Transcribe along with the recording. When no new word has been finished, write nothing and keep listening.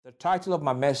title of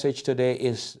my message today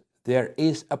is There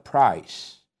is a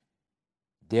Price.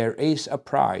 There is a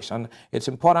price. And it's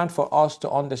important for us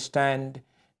to understand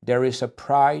there is a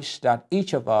price that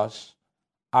each of us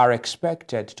are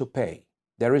expected to pay.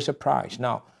 There is a price.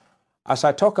 Now, as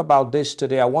I talk about this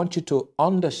today, I want you to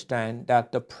understand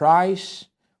that the price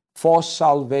for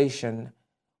salvation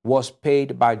was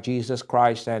paid by Jesus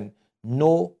Christ, and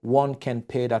no one can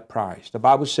pay that price. The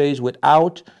Bible says,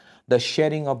 without the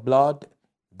shedding of blood,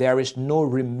 there is no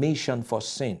remission for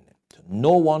sin.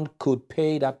 No one could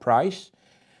pay that price.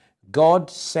 God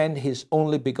sent his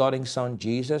only begotten Son,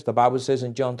 Jesus. The Bible says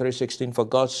in John 3:16, for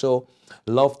God so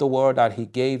loved the world that he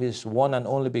gave his one and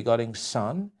only begotten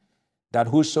Son, that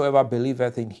whosoever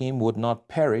believeth in him would not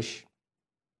perish,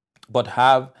 but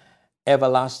have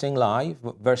everlasting life.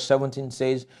 Verse 17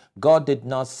 says, God did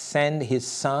not send his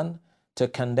Son to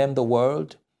condemn the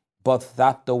world, but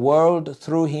that the world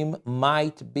through him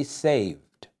might be saved.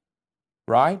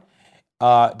 Right?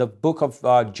 The book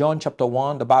of John chapter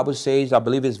 1, the Bible says, I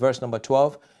believe it's verse number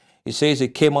 12, it says, he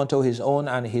came unto his own,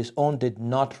 and his own did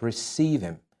not receive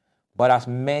him. But as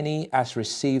many as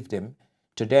received him,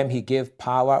 to them he gave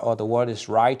power, or the word is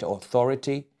right,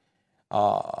 authority,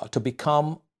 to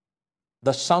become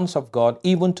the sons of God,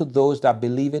 even to those that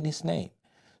believe in his name.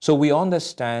 So we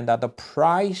understand that the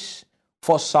price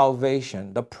for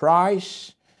salvation, the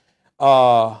price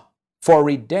for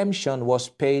redemption was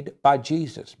paid by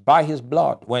Jesus, by his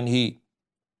blood. When he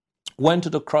went to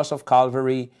the cross of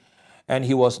Calvary and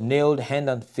he was nailed hand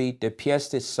and feet, they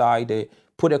pierced his side, they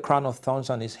put a crown of thorns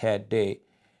on his head, they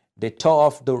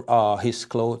tore off his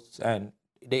clothes, and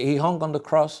he hung on the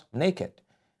cross naked.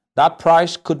 That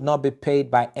price could not be paid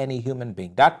by any human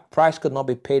being. That price could not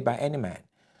be paid by any man.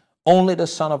 Only the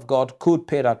Son of God could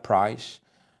pay that price,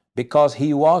 because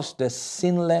he was the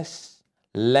sinless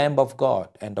Lamb of God.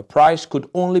 And the price could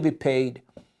only be paid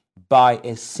by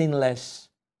a sinless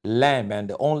Lamb. And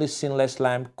the only sinless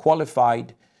Lamb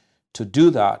qualified to do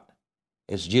that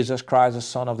is Jesus Christ, the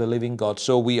Son of the living God.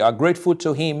 So we are grateful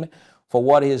to him for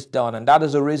what he has done. And that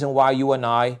is the reason why you and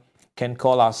I can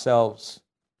call ourselves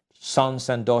sons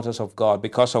and daughters of God,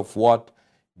 because of what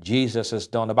Jesus has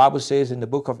done. The Bible says in the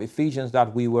book of Ephesians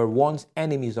that we were once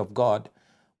enemies of God,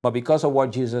 but because of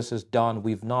what Jesus has done,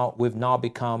 we've now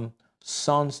become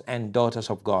sons and daughters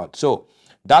of God. So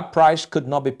that price could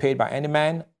not be paid by any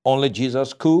man. Only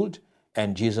Jesus could,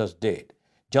 and Jesus did.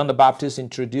 John the Baptist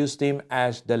introduced him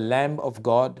as the Lamb of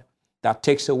God that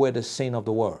takes away the sin of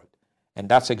the world. And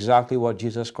that's exactly what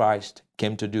Jesus Christ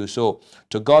came to do. So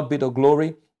to God be the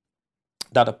glory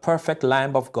that the perfect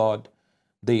Lamb of God,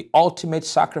 the ultimate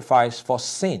sacrifice for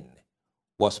sin,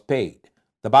 was paid.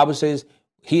 The Bible says,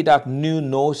 he that knew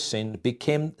no sin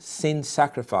became sin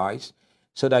sacrifice,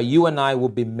 so that you and I will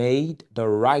be made the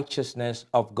righteousness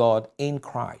of God in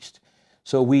Christ.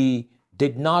 So we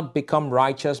did not become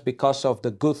righteous because of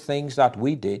the good things that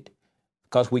we did,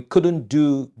 because we couldn't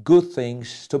do good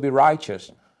things to be righteous.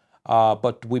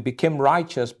 But we became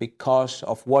righteous because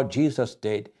of what Jesus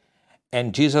did.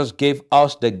 And Jesus gave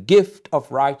us the gift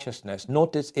of righteousness.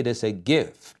 Notice it is a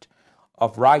gift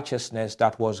of righteousness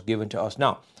that was given to us.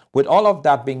 Now, with all of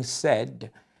that being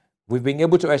said, we've been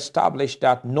able to establish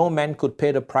that no man could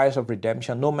pay the price of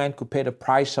redemption. No man could pay the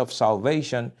price of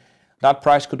salvation. That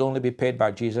price could only be paid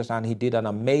by Jesus, and he did an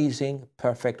amazing,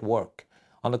 perfect work.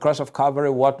 On the cross of Calvary,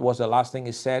 what was the last thing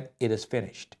he said? It is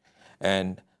finished.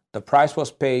 And the price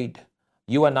was paid.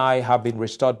 You and I have been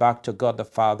restored back to God the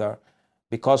Father,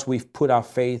 because we've put our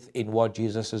faith in what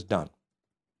Jesus has done.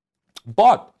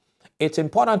 But it's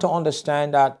important to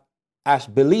understand that as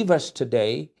believers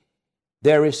today,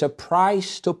 there is a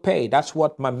price to pay. That's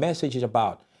what my message is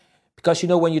about. Because,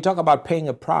 when you talk about paying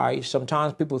a price,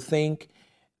 sometimes people think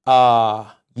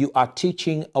you are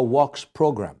teaching a works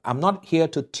program. I'm not here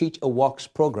to teach a works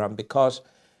program, because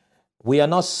we are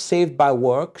not saved by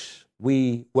works.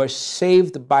 We were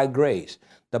saved by grace.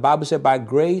 The Bible said, by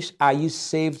grace are you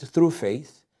saved through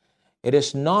faith. It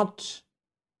is not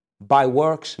by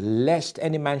works, lest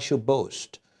any man should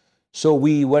boast. So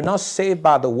we were not saved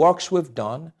by the works we've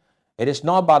done. It is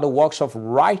not by the works of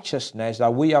righteousness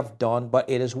that we have done, but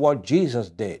it is what Jesus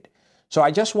did. So I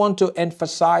just want to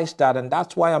emphasize that, and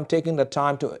that's why I'm taking the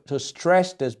time to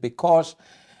stress this, because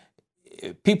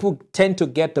people tend to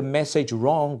get the message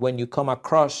wrong when you come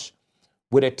across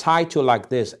with a title like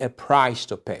this, A Price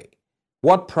to Pay.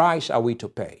 What price are we to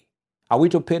pay? Are we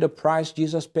to pay the price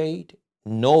Jesus paid?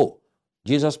 No.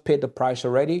 Jesus paid the price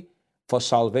already for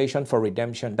salvation, for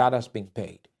redemption. That has been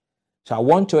paid. So I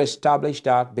want to establish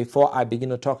that before I begin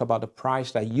to talk about the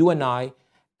price that you and I,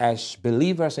 as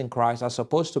believers in Christ, are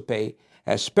supposed to pay,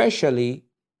 especially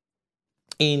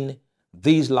in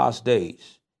these last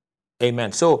days.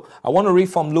 Amen. So I want to read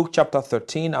from Luke chapter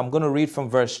 13. I'm going to read from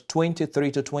verse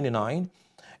 23 to 29.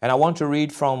 And I want to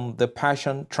read from the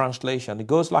Passion Translation. It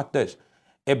goes like this.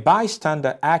 A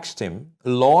bystander asked him,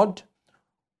 Lord,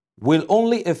 will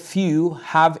only a few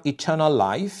have eternal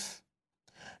life?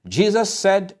 Jesus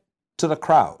said to the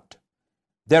crowd,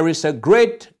 there is a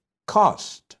great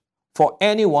cost for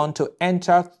anyone to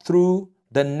enter through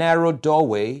the narrow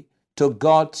doorway to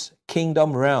God's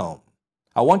kingdom realm.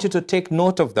 I want you to take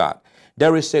note of that.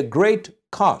 There is a great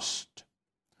cost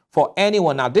for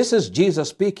anyone. Now, this is Jesus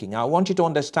speaking. I want you to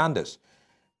understand this.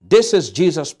 This is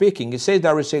Jesus speaking. He says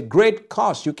there is a great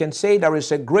cost. You can say there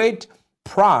is a great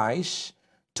price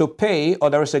to pay, or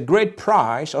there is a great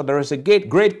price, or there is a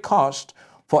great cost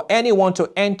for anyone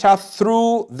to enter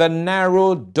through the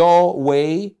narrow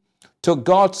doorway to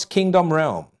God's kingdom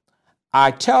realm.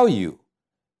 I tell you,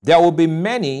 there will be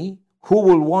many who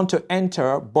will want to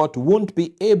enter but won't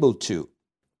be able to.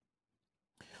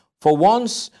 For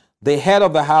once the head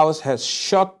of the house has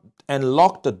shut and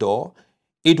locked the door,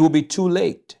 it will be too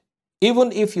late.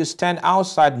 Even if you stand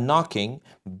outside knocking,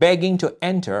 begging to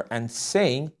enter and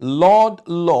saying, Lord,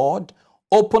 Lord,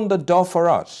 open the door for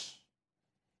us,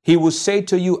 he will say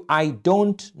to you, I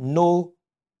don't know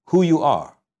who you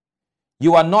are.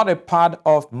 You are not a part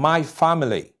of my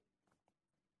family.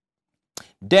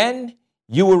 Then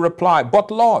you will reply, but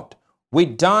Lord, we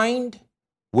dined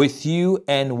with you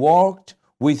and walked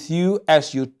with you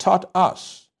as you taught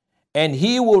us. And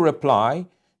he will reply,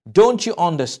 don't you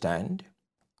understand?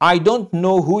 I don't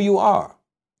know who you are,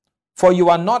 for you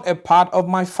are not a part of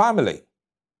my family.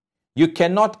 You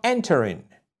cannot enter in.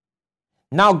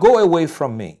 Now go away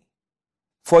from me,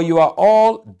 for you are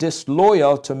all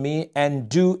disloyal to me and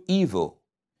do evil.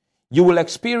 You will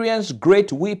experience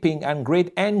great weeping and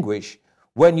great anguish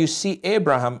when you see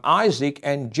Abraham, Isaac,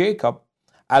 and Jacob,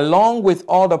 along with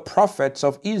all the prophets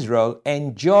of Israel,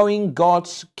 enjoying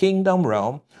God's kingdom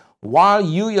realm, while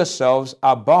you yourselves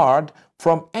are barred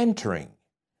from entering.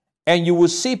 And you will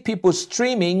see people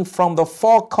streaming from the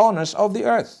four corners of the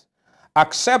earth,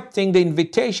 accepting the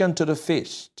invitation to the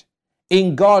feast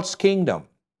in God's kingdom,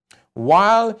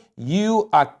 while you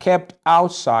are kept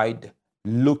outside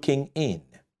looking in.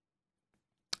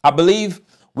 I believe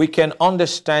we can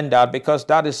understand that because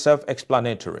that is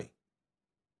self-explanatory.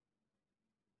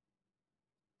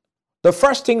 The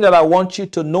first thing that I want you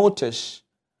to notice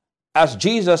as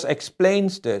Jesus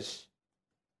explains this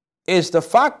is the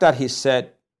fact that he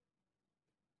said,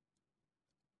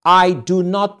 I do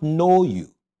not know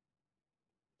you.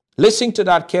 Listen to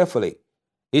that carefully.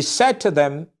 He said to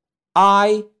them,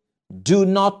 I do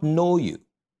not know you.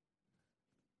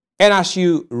 And as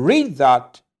you read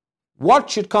that,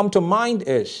 what should come to mind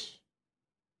is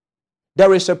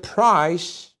there is a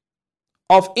price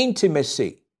of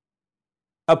intimacy.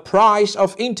 A price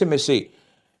of intimacy.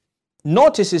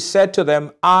 Notice he said to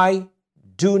them, I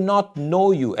do not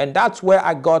know you. And that's where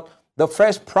I got the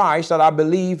first price that I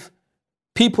believe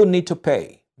people need to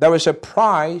pay. There is a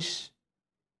price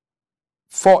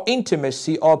for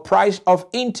intimacy, or price of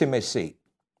intimacy.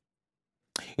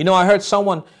 You know, I heard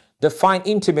someone define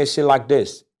intimacy like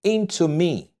this: into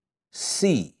me,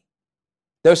 see.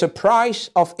 There's a price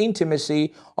of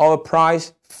intimacy or a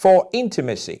price for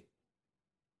intimacy.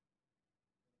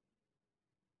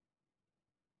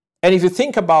 And if you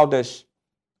think about this,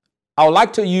 I would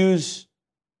like to use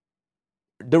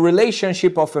the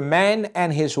relationship of a man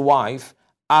and his wife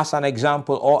as an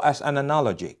example or as an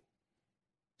analogy.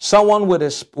 Someone with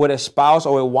a spouse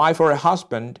or a wife or a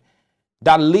husband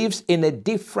that lives in a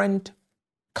different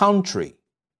country.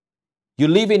 You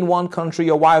live in one country,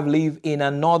 your wife lives in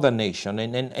another nation,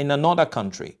 in another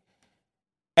country.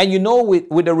 And you know,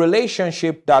 with a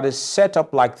relationship that is set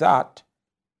up like that,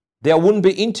 there wouldn't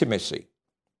be intimacy.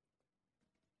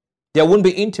 There wouldn't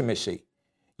be intimacy.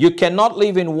 You cannot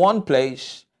live in one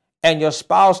place and your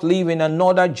spouse live in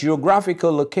another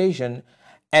geographical location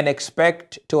and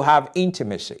expect to have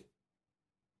intimacy.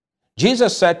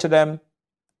 Jesus said to them,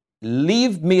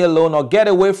 leave me alone or get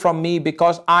away from me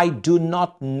because I do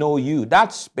not know you.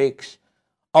 That speaks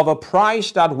of a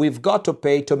price that we've got to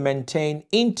pay to maintain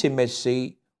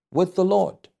intimacy with the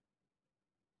Lord.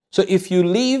 So if you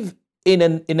live in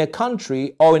a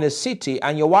country or in a city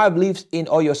and your wife lives in,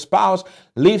 or your spouse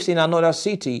lives in another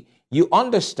city, you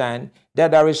understand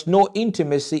that there is no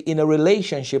intimacy in a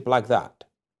relationship like that.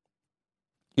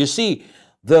 You see,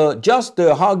 just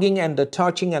the hugging and the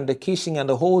touching and the kissing and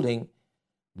the holding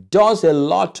does a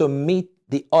lot to meet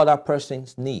the other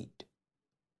person's need.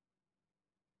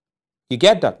 You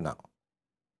get that now?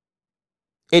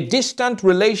 A distant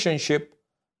relationship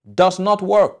does not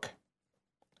work.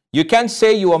 You can't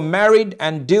say you are married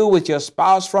and deal with your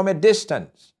spouse from a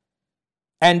distance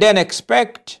and then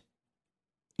expect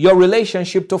your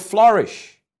relationship to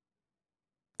flourish.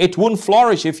 It won't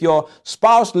flourish if your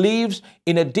spouse lives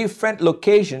in a different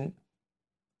location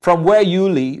from where you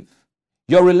live.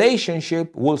 Your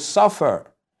relationship will suffer.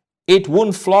 It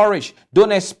won't flourish.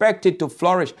 Don't expect it to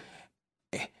flourish.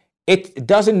 It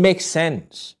doesn't make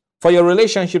sense for your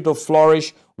relationship to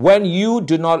flourish when you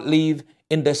do not live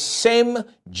in the same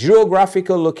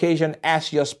geographical location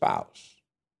as your spouse.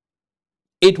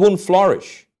 It won't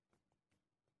flourish.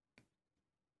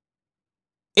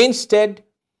 Instead,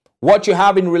 what you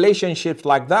have in relationships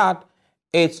like that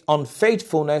is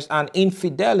unfaithfulness and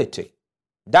infidelity.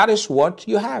 That is what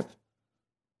you have.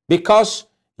 Because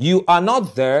you are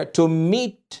not there to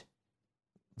meet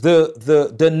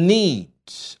the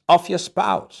needs of your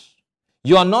spouse.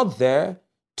 You are not there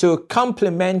to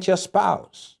complement your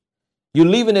spouse. You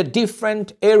live in a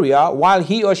different area while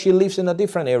he or she lives in a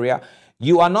different area.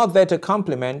 You are not there to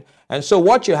complement. And so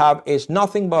what you have is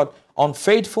nothing but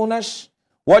unfaithfulness.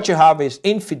 What you have is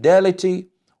infidelity.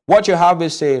 What you have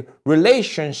is a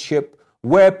relationship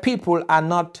where people are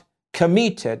not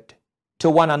committed to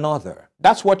one another.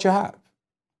 That's what you have.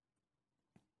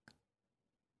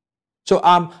 So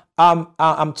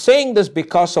I'm saying this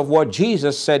because of what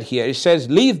Jesus said here. He says,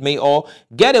 leave me or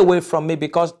get away from me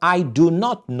because I do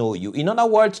not know you. In other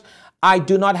words, I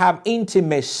do not have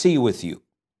intimacy with you.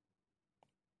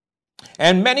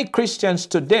 And many Christians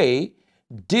today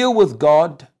deal with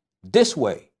God this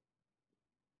way.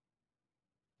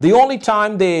 The only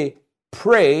time they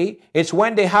pray is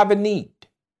when they have a need.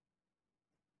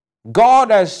 God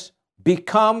has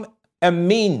become a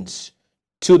means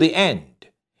to the end.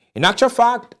 In actual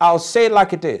fact, I'll say it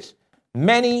like it is.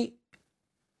 Many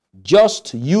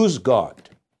just use God.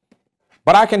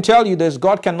 But I can tell you this,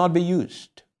 God cannot be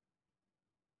used.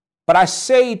 But I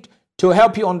say it to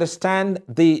help you understand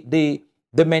the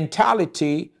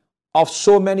mentality of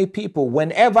so many people.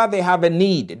 Whenever they have a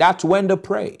need, that's when they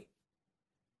pray.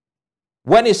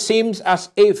 When it seems as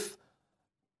if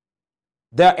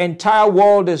their entire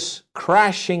world is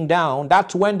crashing down,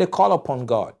 that's when they call upon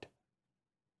God.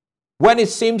 When it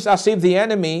seems as if the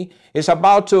enemy is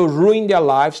about to ruin their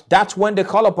lives, that's when they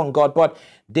call upon God. But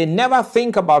they never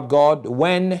think about God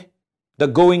when the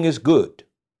going is good.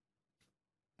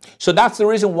 So that's the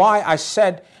reason why I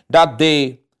said that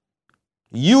they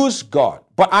use God.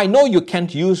 But I know you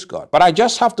can't use God. But I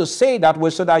just have to say that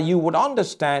way so that you would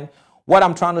understand what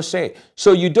I'm trying to say.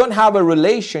 So you don't have a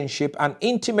relationship, an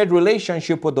intimate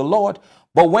relationship with the Lord.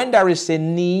 But when there is a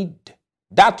need,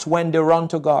 that's when they run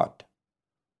to God.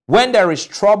 When there is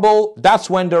trouble, that's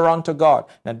when they run to God.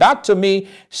 Now that to me,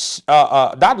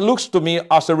 that looks to me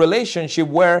as a relationship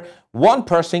where one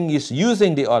person is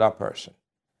using the other person.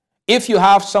 If you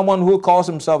have someone who calls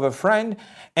himself a friend,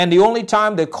 and the only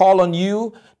time they call on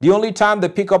you, the only time they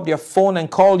pick up their phone and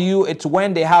call you, it's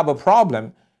when they have a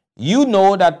problem, you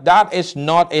know that that is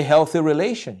not a healthy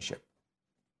relationship.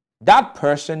 That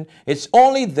person is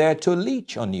only there to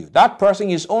leech on you. That person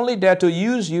is only there to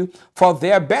use you for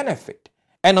their benefit.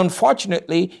 And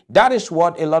unfortunately, that is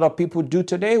what a lot of people do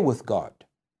today with God.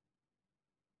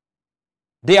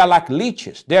 They are like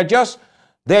leeches. They're just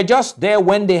there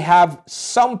when they have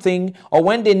something or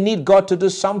when they need God to do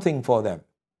something for them.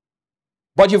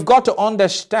 But you've got to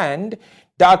understand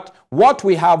that what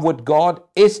we have with God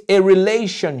is a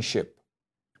relationship.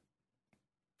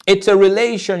 It's a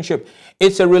relationship.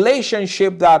 It's a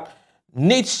relationship that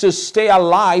needs to stay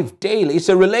alive daily. It's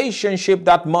a relationship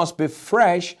that must be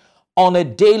fresh on a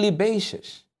daily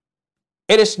basis.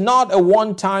 It is not a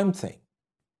one-time thing.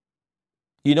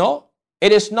 You know,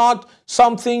 it is not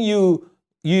something you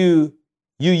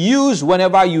use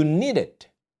whenever you need it.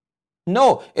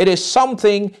 No, it is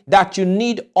something that you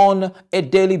need on a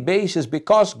daily basis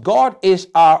because God is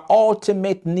our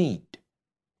ultimate need.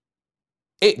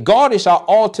 God is our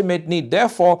ultimate need.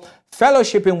 Therefore,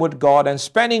 fellowshipping with God and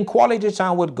spending quality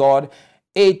time with God,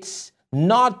 it's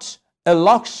not a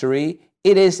luxury,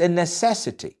 it is a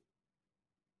necessity.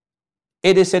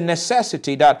 It is a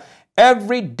necessity that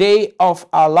every day of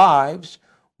our lives,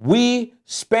 we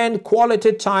spend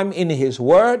quality time in His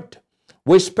Word.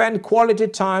 We spend quality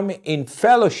time in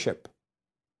fellowship.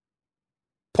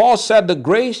 Paul said the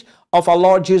grace of our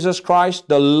Lord Jesus Christ,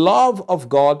 the love of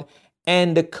God,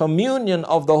 and the communion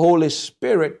of the Holy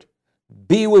Spirit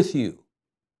be with you.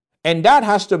 And that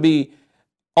has to be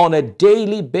on a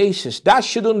daily basis. That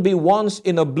shouldn't be once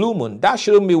in a blue moon. That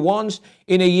shouldn't be once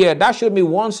in a year. That shouldn't be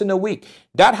once in a week.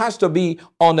 That has to be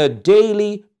on a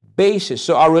daily basis.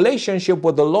 So our relationship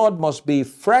with the Lord must be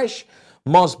fresh,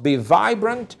 must be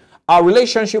vibrant. our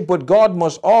relationship with God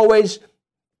must always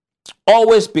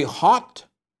be hot.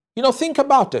 Think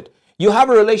about it. You have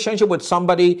a relationship with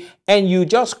somebody and you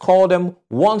just call them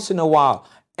once in a while.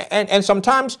 And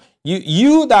sometimes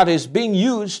you that is being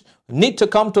used need to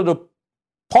come to the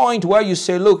point where you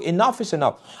say, look, enough is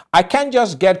enough. I can't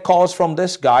just get calls from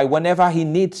this guy whenever he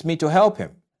needs me to help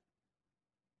him.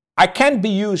 I can't be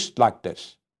used like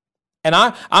this. And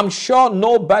I'm sure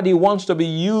nobody wants to be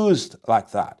used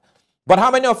like that. But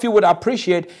how many of you would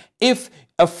appreciate if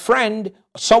a friend,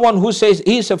 someone who says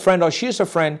he's a friend or she's a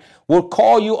friend, will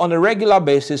call you on a regular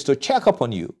basis to check up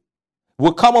on you,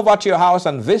 will come over to your house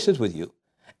and visit with you,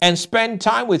 and spend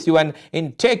time with you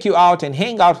and take you out and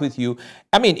hang out with you?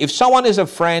 I mean, if someone is a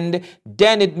friend,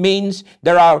 then it means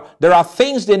there are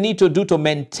things they need to do to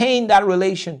maintain that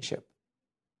relationship.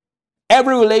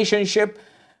 Every relationship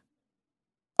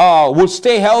will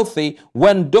stay healthy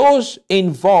when those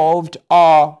involved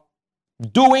are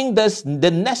doing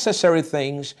the necessary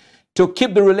things to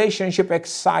keep the relationship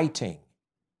exciting.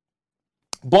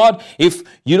 But if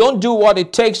you don't do what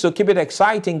it takes to keep it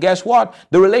exciting, guess what?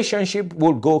 The relationship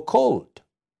will go cold.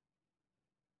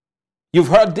 You've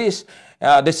heard this.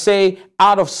 They say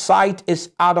out of sight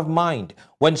is out of mind.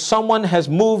 When someone has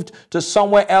moved to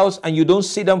somewhere else and you don't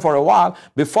see them for a while,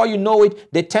 before you know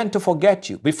it, they tend to forget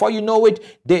you. Before you know it,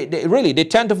 they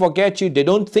tend to forget you. They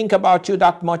don't think about you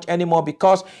that much anymore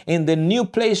because in the new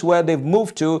place where they've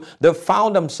moved to, they've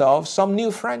found themselves some new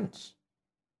friends.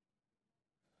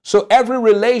 So every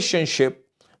relationship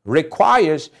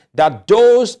requires that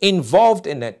those involved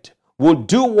in it will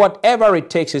do whatever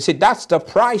it takes. You see, that's the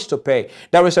price to pay.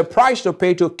 There is a price to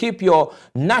pay to keep your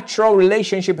natural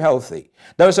relationship healthy.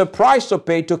 There is a price to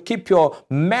pay to keep your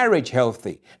marriage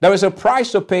healthy. There is a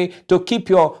price to pay to keep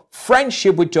your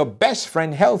friendship with your best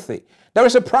friend healthy. There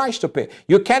is a price to pay.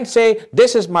 You can't say,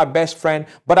 this is my best friend,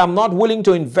 but I'm not willing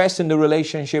to invest in the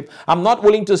relationship. I'm not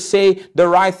willing to say the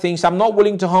right things. I'm not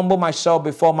willing to humble myself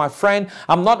before my friend.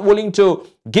 I'm not willing to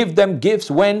give them gifts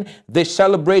when they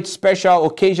celebrate special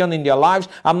occasion in their lives.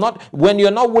 When you're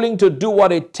not willing to do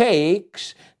what it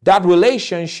takes, that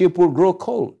relationship will grow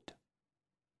cold.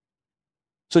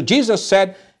 So Jesus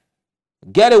said,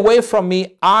 get away from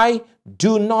me. I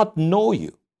do not know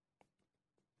you.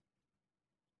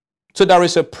 So there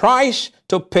is a price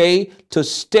to pay to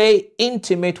stay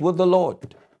intimate with the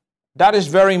Lord. That is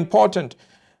very important.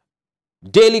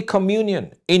 Daily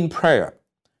communion in prayer.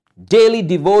 Daily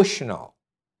devotional.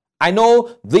 I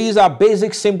know these are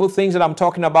basic, simple things that I'm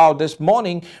talking about this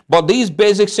morning, but these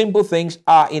basic, simple things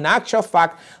are in actual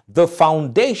fact the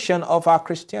foundation of our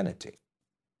Christianity.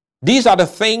 These are the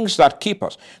things that keep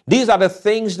us. These are the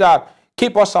things that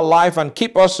keep us alive and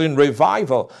keep us in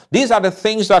revival. These are the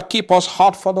things that keep us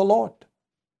hot for the Lord.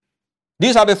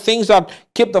 These are the things that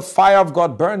keep the fire of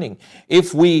God burning.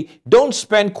 If we don't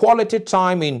spend quality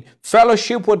time in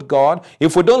fellowship with God,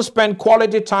 if we don't spend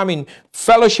quality time in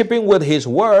fellowshipping with His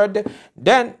Word,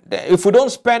 then if we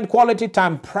don't spend quality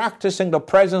time practicing the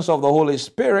presence of the Holy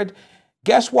Spirit,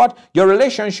 guess what? Your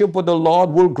relationship with the Lord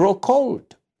will grow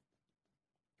cold.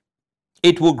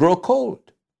 It will grow cold.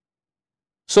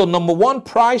 So number one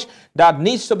price that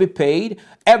needs to be paid,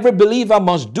 every believer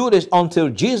must do this until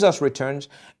Jesus returns,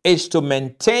 is to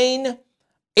maintain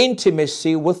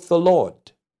intimacy with the Lord.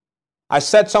 I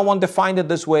said someone defined it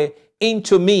this way,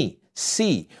 into me,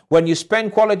 see. When you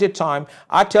spend quality time,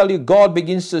 I tell you, God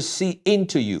begins to see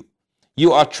into you.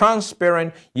 You are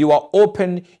transparent, you are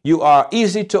open, you are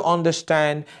easy to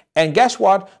understand. And guess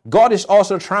what? God is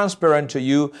also transparent to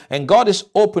you and God is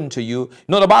open to you. You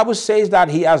know, the Bible says that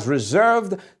He has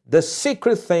reserved the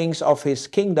secret things of His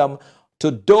kingdom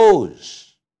to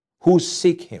those who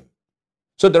seek Him.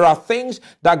 So there are things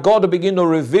that God will begin to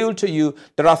reveal to you.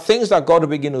 There are things that God will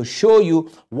begin to show you.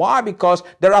 Why? Because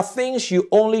there are things you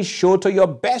only show to your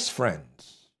best friends.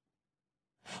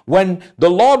 When the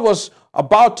Lord was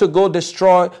about to go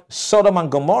destroy Sodom and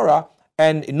Gomorrah,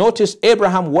 and notice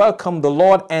Abraham welcomed the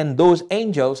Lord and those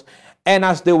angels, and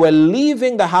as they were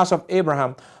leaving the house of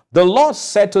Abraham, the Lord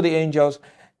said to the angels,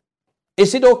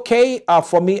 is it okay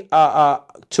for me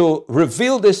to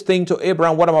reveal this thing to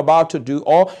Abraham, what I'm about to do?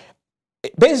 Or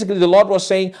basically the Lord was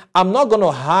saying, I'm not going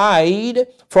to hide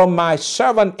from my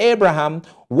servant Abraham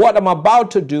what I'm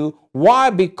about to do. Why?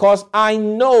 Because I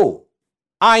know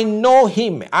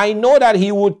him. I know that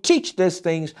he would teach these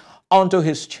things unto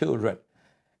his children.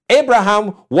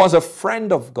 Abraham was a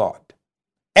friend of God.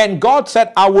 And God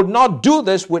said, I would not do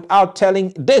this without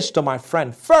telling this to my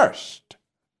friend first.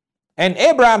 And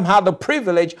Abraham had the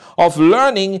privilege of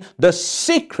learning the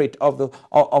secret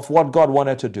of what God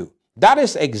wanted to do. That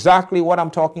is exactly what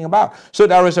I'm talking about. So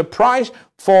there is a price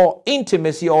for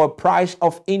intimacy, or a price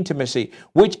of intimacy,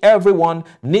 which everyone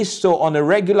needs to, on a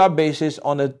regular basis,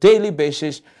 on a daily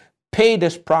basis, pay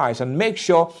this price and make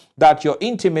sure that your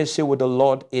intimacy with the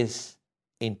Lord is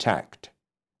intact.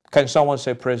 Can someone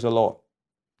say praise the Lord?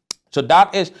 So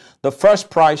that is the first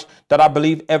price that I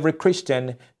believe every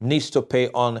Christian needs to pay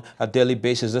on a daily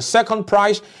basis. The second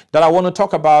price that I want to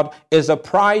talk about is the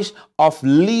price of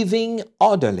living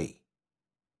orderly.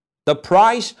 The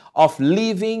price of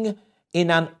living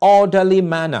in an orderly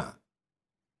manner.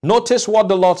 Notice what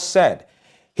the Lord said.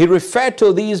 He referred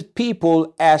to these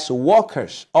people as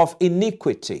workers of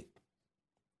iniquity.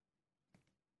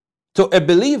 So a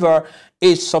believer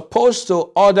is supposed to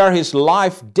order his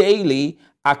life daily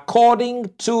according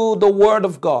to the Word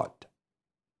of God.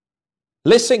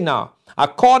 Listen now,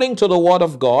 according to the Word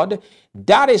of God,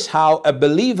 that is how a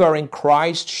believer in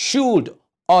Christ should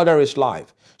order his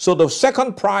life. So the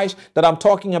second price that I'm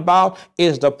talking about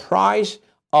is the price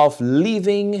of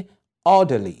living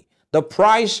orderly, the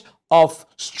price of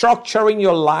structuring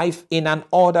your life in an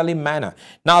orderly manner.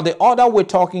 Now, the order we're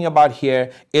talking about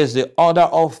here is the order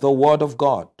of the Word of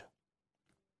God.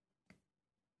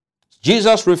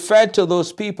 Jesus referred to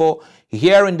those people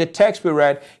here in the text we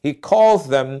read. He calls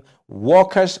them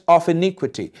workers of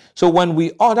iniquity. So when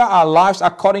we order our lives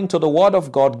according to the Word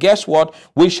of God, guess what?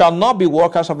 We shall not be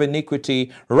workers of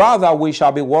iniquity. Rather, we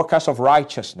shall be workers of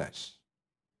righteousness.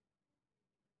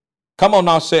 Come on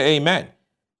now, say amen.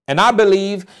 And I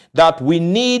believe that we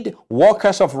need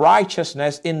workers of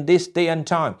righteousness in this day and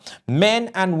time.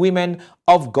 Men and women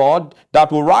of God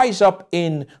that will rise up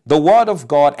in the Word of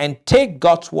God and take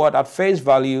God's Word at face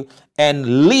value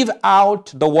and live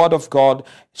out the Word of God,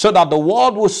 so that the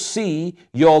world will see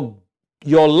your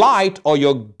light, or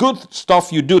your good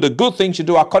stuff you do, the good things you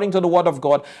do according to the Word of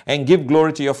God, and give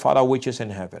glory to your Father which is in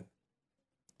heaven.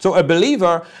 So a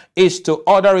believer is to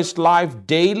order his life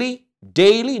daily.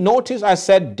 Daily, notice I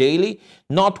said daily,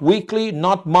 not weekly,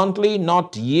 not monthly,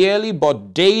 not yearly,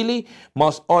 but daily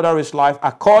must order his life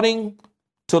according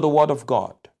to the Word of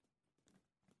God.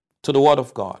 To the Word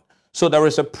of God. So there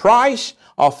is a price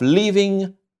of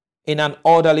living in an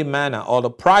orderly manner, or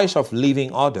the price of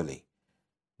living orderly.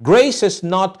 Grace is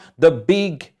not the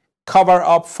big cover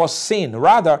up for sin.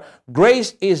 Rather,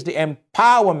 grace is the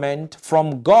empowerment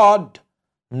from God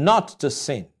not to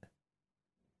sin.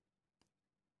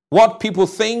 What people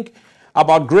think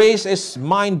about grace is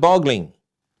mind-boggling.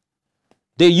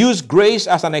 They use grace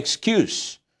as an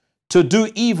excuse to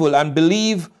do evil and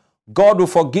believe God will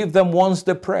forgive them once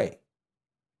they pray.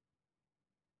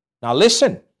 Now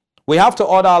listen, we have to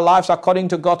order our lives according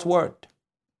to God's Word.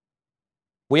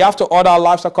 We have to order our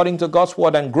lives according to God's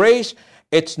Word. And grace,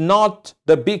 it's not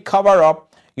the big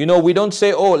cover-up. You know, we don't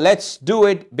say, oh, let's do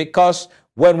it because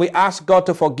when we ask God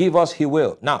to forgive us, He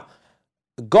will. Now,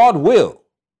 God will.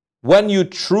 When you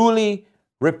truly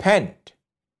repent,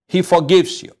 He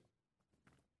forgives you.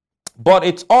 But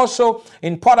it's also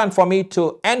important for me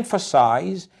to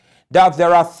emphasize that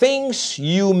there are things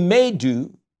you may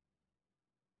do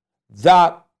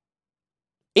that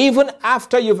even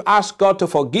after you've asked God to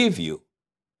forgive you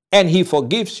and He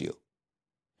forgives you,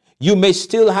 you may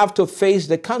still have to face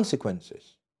the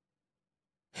consequences.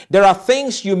 There are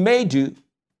things you may do,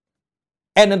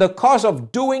 and in the course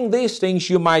of doing these things,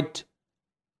 you might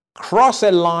cross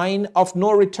a line of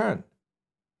no return.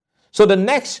 So the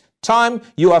next time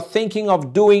you are thinking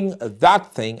of doing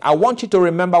that thing, I want you to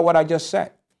remember what I just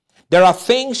said. There are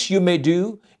things you may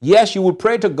do. Yes, you will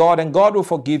pray to God and God will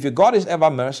forgive you. God is ever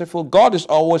merciful. God is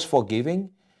always forgiving.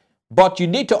 But you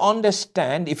need to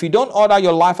understand, if you don't order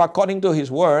your life according to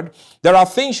His Word, there are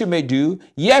things you may do.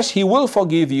 Yes, He will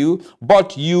forgive you,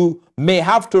 but you may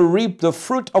have to reap the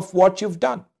fruit of what you've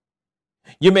done.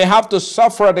 You may have to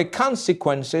suffer the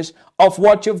consequences of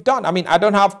what you've done. I mean, I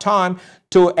don't have time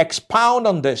to expound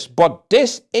on this, but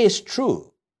this is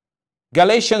true.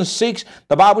 Galatians 6,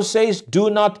 the Bible says, do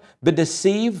not be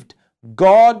deceived.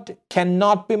 God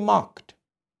cannot be mocked.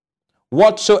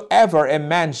 Whatsoever a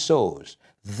man sows,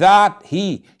 that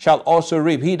he shall also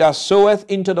reap. He that soweth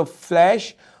into the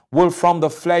flesh will from the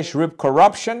flesh reap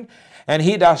corruption, and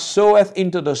he that soweth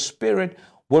into the Spirit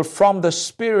will from the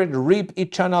Spirit reap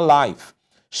eternal life.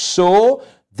 So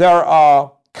there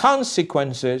are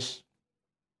consequences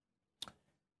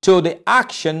to the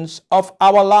actions of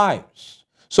our lives.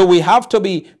 So we have to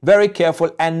be very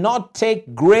careful and not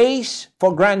take grace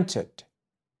for granted.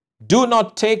 Do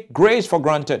not take grace for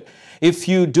granted. If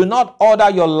you do not order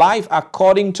your life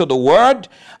according to the Word,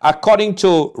 according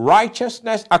to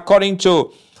righteousness, according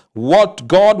to what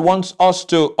God wants us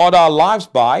to order our lives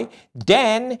by,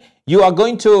 then you are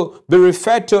going to be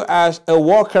referred to as a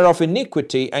worker of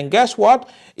iniquity. And guess what?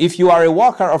 If you are a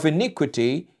worker of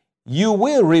iniquity, you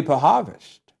will reap a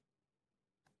harvest.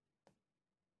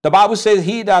 The Bible says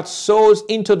he that sows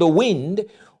into the wind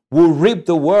will reap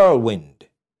the whirlwind.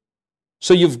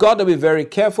 So you've got to be very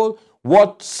careful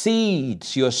what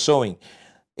seeds you're sowing.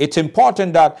 It's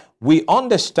important that we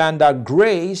understand that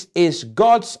grace is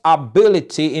God's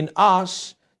ability in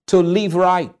us to live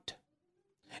right.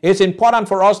 It's important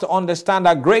for us to understand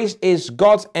that grace is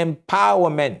God's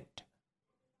empowerment.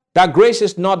 That grace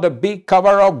is not the big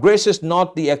cover-up. Grace is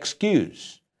not the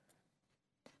excuse.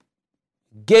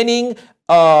 Gaining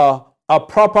a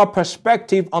proper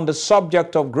perspective on the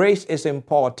subject of grace is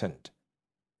important,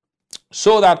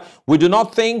 so that we do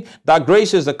not think that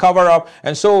grace is the cover-up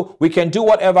and so we can do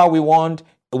whatever we want.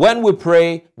 When we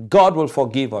pray, God will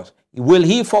forgive us. Will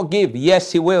he forgive?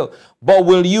 Yes, he will. But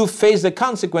will you face the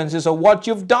consequences of what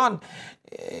you've done?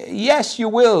 Yes, you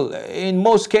will. In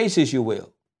most cases, you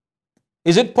will.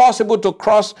 Is it possible to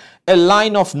cross a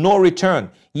line of no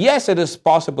return? Yes, it is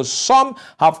possible. Some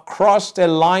have crossed a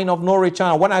line of no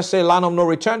return. When I say line of no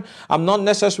return, I'm not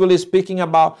necessarily speaking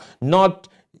about not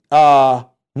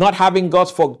having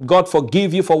God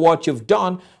forgive you for what you've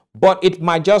done, but it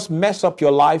might just mess up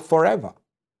your life forever.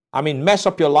 Mess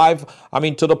up your life,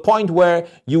 to the point where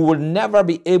you will never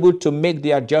be able to make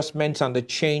the adjustments and the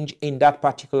change in that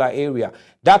particular area.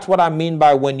 That's what I mean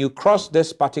by when you cross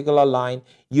this particular line,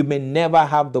 you may never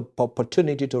have the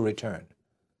opportunity to return.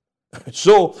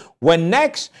 So when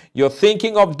next you're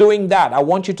thinking of doing that, I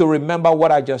want you to remember what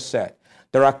I just said.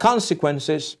 There are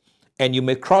consequences and you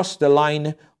may cross the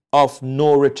line of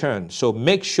no return. So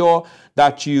make sure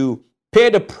that you pay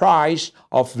the price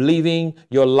of living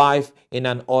your life in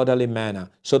an orderly manner.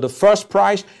 So the first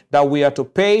price that we are to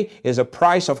pay is a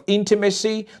price of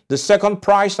intimacy. The second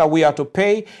price that we are to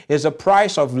pay is a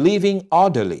price of living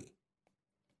orderly.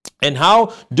 And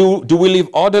how do we live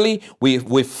orderly?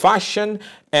 We fashion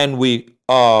and we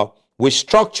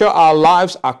structure our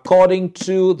lives according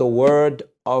to the word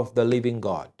of the living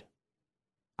God.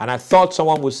 And I thought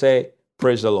someone would say,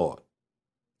 praise the Lord.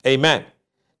 Amen.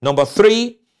 Number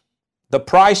three, the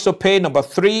price to pay. Number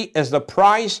three is the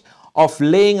price of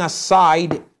laying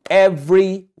aside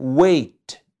every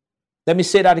weight. Let me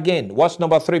say that again. What's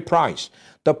number three price?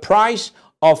 The price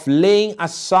of laying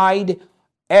aside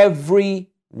every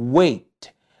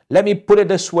weight. Let me put it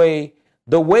this way.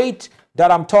 The weight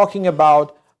that I'm talking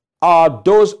about are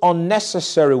those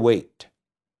unnecessary weight.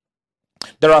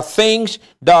 There are things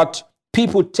that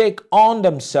people take on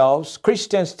themselves,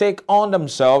 Christians take on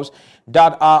themselves,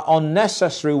 that are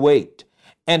unnecessary weight.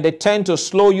 And they tend to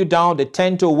slow you down, they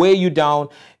tend to weigh you down,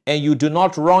 and you do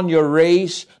not run your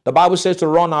race. The Bible says to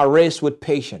run our race with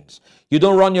patience. You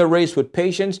don't run your race with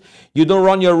patience. You don't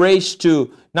run your race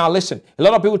to... Now listen, a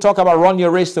lot of people talk about run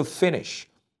your race to finish.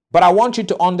 But I want you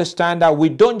to understand that we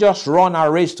don't just run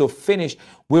our race to finish.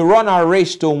 We run our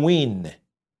race to win.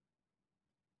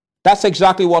 That's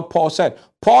exactly what Paul said.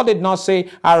 Paul did not say,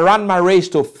 I ran my race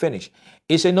to finish.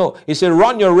 He said, no. He said,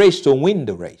 run your race to win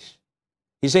the race.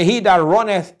 He said, he that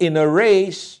runneth in a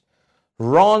race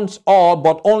runs all,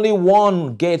 but only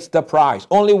one gets the prize.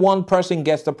 Only one person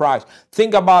gets the prize.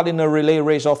 Think about in a relay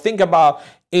race, or think about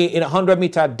in a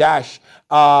 100-meter dash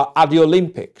at the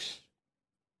Olympics.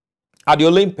 At the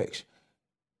Olympics,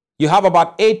 you have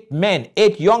about 8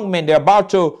 young men. They're about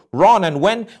to run, and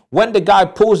when the guy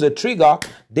pulls the trigger,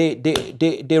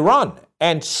 they run,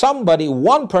 and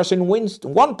one person wins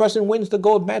the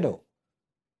gold medal,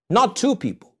 not 2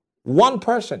 people. One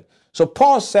person. So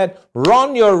Paul said,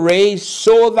 run your race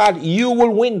so that you will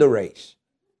win the race.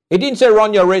 He didn't say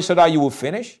run your race so that you will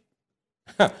finish.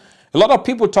 A lot of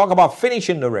people talk about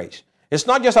finishing the race. It's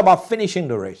not just about finishing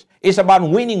the race. It's about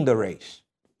winning the race.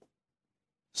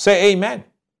 Say amen.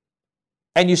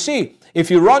 And you see, if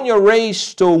you run your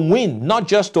race to win, not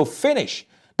just to finish,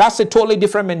 that's a totally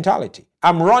different mentality.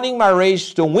 I'm running my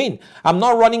race to win. I'm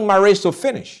not running my race to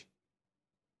finish.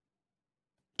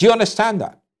 Do you understand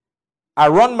that? I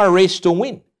run my race to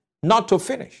win, not to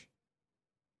finish.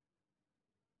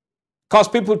 Because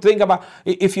people think about,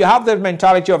 if you have the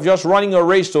mentality of just running a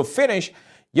race to finish,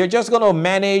 you're just going to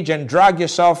manage and drag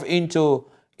yourself into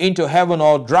heaven,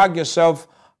 or drag yourself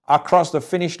across the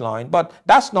finish line. But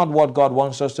that's not what God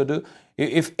wants us to do.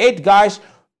 If 8 guys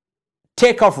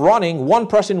take off running, one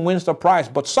person wins the prize,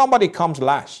 but somebody comes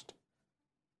last.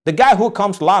 The guy who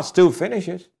comes last still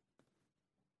finishes.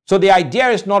 So the idea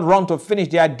is not run to finish.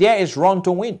 The idea is run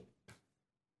to win.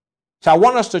 So I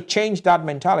want us to change that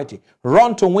mentality.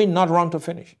 Run to win, not run to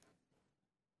finish.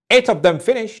 8 of them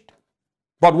finished,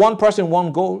 but one person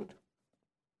won gold.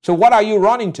 So what are you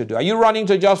running to do? Are you running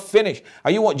to just finish?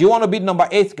 Do you want to be the number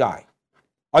 8 guy?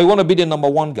 Or you want to be the number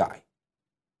 1 guy?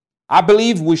 I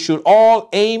believe we should all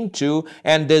aim to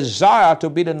and desire to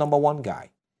be the number 1 guy.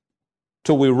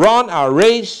 So we run our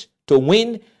race to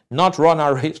win, not run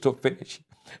our race to finish.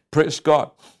 Praise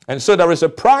God. And so there is a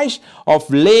price of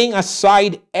laying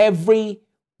aside every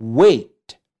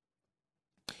weight.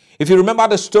 If you remember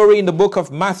the story in the book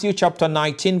of Matthew chapter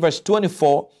 19 verse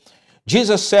 24,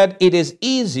 Jesus said it is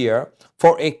easier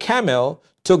for a camel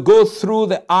to go through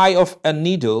the eye of a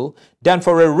needle than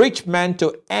for a rich man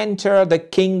to enter the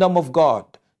kingdom of God.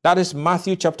 That is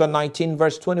Matthew chapter 19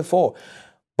 verse 24.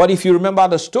 But if you remember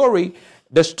the story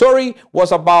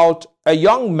was about a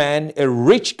young man, a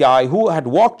rich guy who had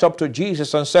walked up to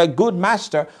Jesus and said, "Good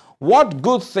master, what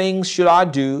good things should I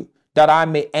do that I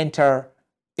may enter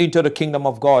into the kingdom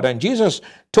of God?" And Jesus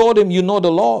told him, "You know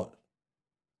the law.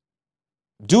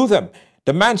 Do them."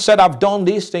 The man said, "I've done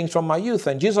these things from my youth."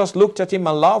 And Jesus looked at him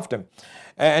and loved him.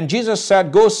 And Jesus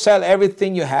said, "Go sell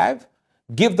everything you have,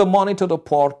 give the money to the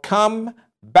poor, come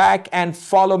back and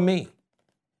follow me."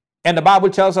 And the Bible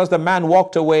tells us the man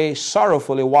walked away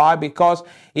sorrowfully. Why? Because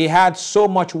he had so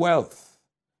much wealth.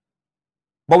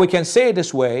 But we can say it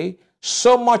this way,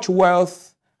 so much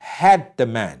wealth had the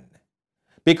man.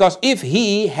 Because if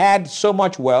he had so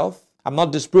much wealth, I'm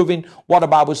not disproving what the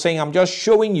Bible is saying, I'm just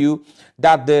showing you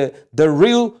that the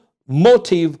real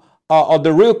motive or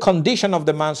the real condition of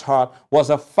the man's heart was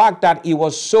the fact that he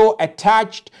was so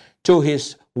attached to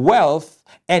his wealth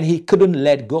and he couldn't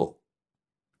let go.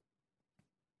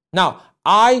 Now,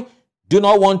 I do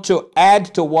not want to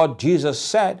add to what Jesus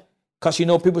said, because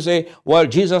people say, well,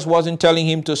 Jesus wasn't telling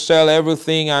him to sell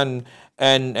everything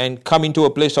and come into a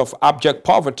place of abject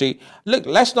poverty. Look,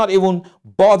 let's not even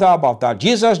bother about that.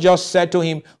 Jesus just said to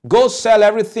him, go sell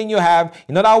everything you have.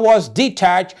 In other words,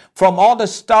 detach from all the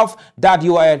stuff that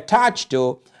you are attached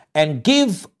to and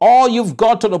give all you've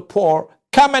got to the poor.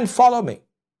 Come and follow me.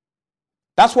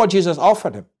 That's what Jesus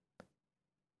offered him.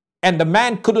 And the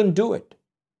man couldn't do it.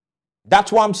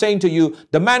 That's why I'm saying to you,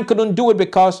 the man couldn't do it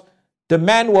because the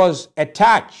man was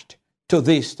attached to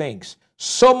these things.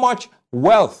 So much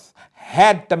wealth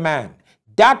had the man.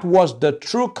 That was the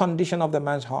true condition of the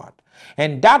man's heart.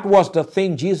 And that was the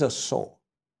thing Jesus saw.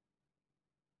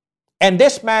 And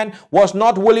this man was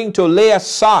not willing to lay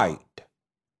aside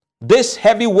this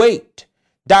heavy weight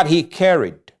that he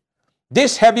carried.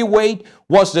 This heavy weight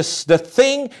was the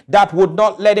thing that would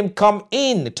not let him come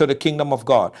into the kingdom of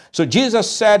God. So Jesus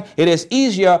said it is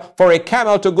easier for a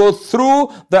camel to go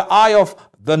through the eye of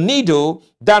the needle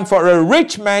than for a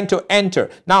rich man to enter.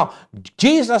 Now,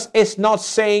 Jesus is not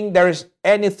saying there is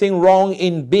anything wrong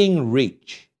in being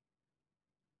rich.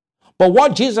 But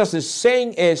what Jesus is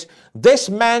saying is this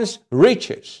man's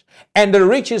riches and the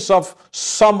riches of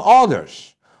some others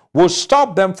will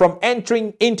stop them from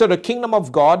entering into the kingdom of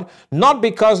God, not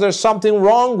because there's something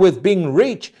wrong with being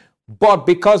rich, but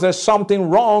because there's something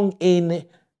wrong in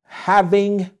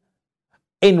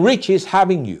riches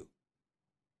having you.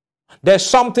 There's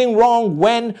something wrong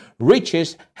when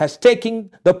riches has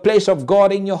taken the place of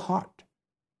God in your heart.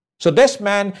 So this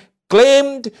man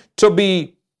claimed to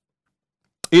be,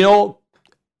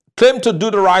 claimed to do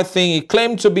the right thing. He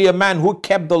claimed to be a man who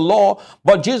kept the law,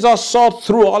 but Jesus saw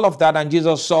through all of that, and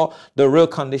Jesus saw the real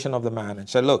condition of the man and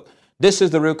said, look, this is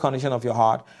the real condition of your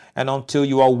heart, and until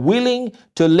you are willing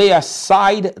to lay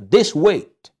aside this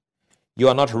weight, you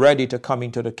are not ready to come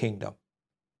into the kingdom.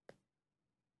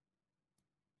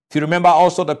 If you remember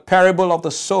also the parable of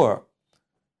the sower,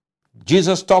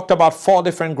 Jesus talked about 4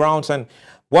 different grounds, and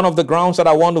one of the grounds that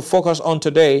I want to focus on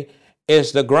today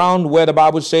is the ground where the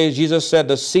Bible says, Jesus said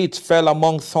the seeds fell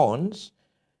among thorns,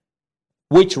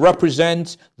 which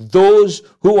represents those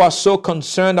who are so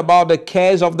concerned about the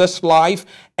cares of this life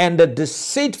and the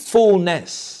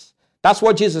deceitfulness. That's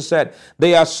what Jesus said.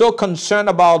 They are so concerned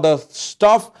about the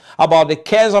stuff, about the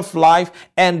cares of life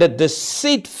and the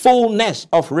deceitfulness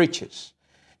of riches.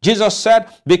 Jesus said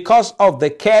because of the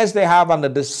cares they have and the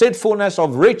deceitfulness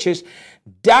of riches,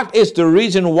 that is the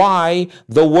reason why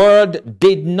the word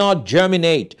did not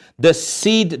germinate. The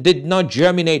seed did not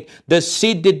germinate. The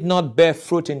seed did not bear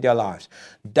fruit in their lives.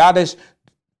 That is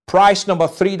price number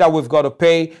 3 that we've got to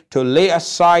pay, to lay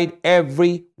aside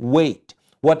every weight.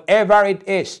 Whatever it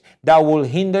is that will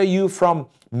hinder you from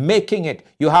making it,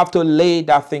 you have to lay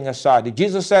that thing aside.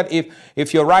 Jesus said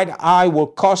if your right eye will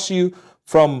cost you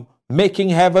from making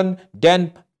heaven,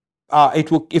 then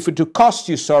if it will cost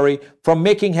you, from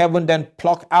making heaven, then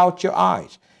pluck out your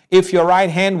eyes. If your right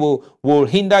hand will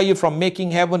hinder you from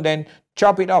making heaven, then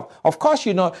chop it off. Of course,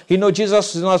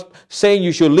 Jesus is not saying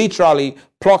you should literally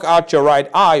pluck out your right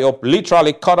eye or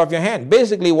literally cut off your hand.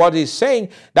 Basically, what he's saying,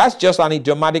 that's just an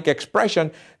idiomatic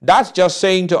expression. That's just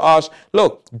saying to us,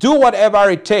 look, do whatever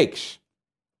it takes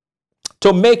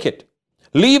to make it.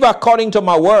 Live according to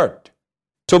my word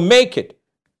to make it.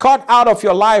 Cut out of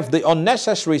your life the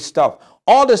unnecessary stuff,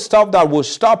 all the stuff that will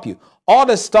stop you, all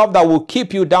the stuff that will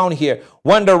keep you down here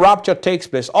when the rapture takes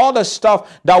place, all the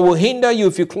stuff that will hinder you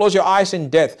if you close your eyes in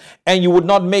death and you would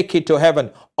not make it to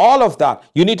heaven. All of that,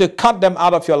 you need to cut them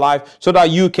out of your life so that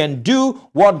you can do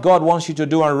what God wants you to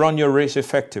do and run your race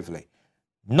effectively.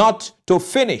 Not to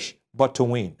finish, but to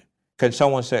win. Can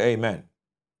someone say amen?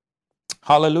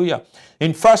 Hallelujah.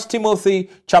 In 1 Timothy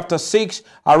chapter 6,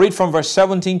 I read from verse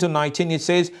 17 to 19, it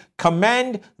says,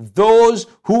 command those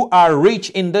who are rich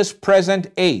in this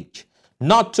present age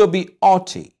not to be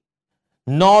haughty,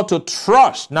 nor to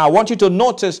trust. Now, I want you to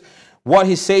notice what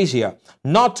he says here.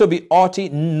 Not to be haughty,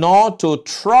 nor to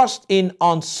trust in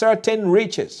uncertain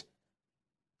riches.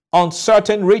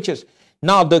 Uncertain riches.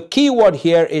 Now, the key word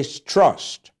here is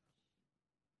trust.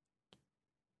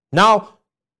 Now,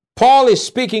 Paul is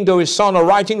speaking to his son or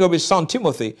writing to his son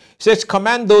Timothy. He says,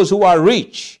 command those who are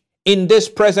rich in this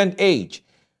present age.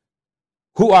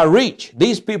 Who are rich.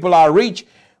 These people are rich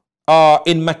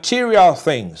in material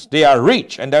things. They are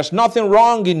rich, and there's nothing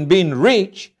wrong in being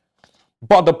rich.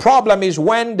 But the problem is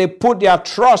when they put their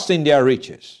trust in their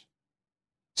riches.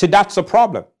 See, that's the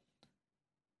problem.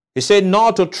 He said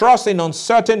not to trust in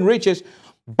uncertain riches,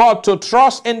 but to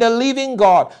trust in the living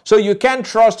God. So you can't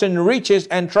trust in riches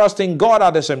and trust in God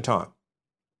at the same time.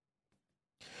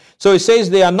 So it says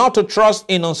they are not to trust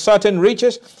in uncertain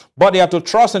riches, but they are to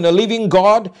trust in the living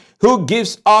God who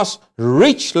gives us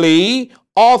richly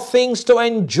all things to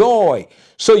enjoy.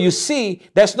 So you see,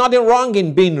 there's nothing wrong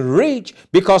in being rich,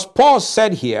 because Paul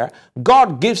said here,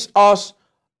 God gives us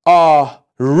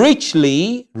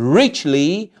richly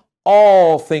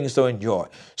all things to enjoy.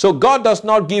 So God does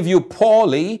not give you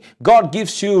poorly, God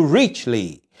gives you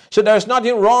richly. So there's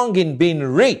nothing wrong in being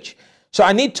rich. So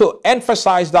I need to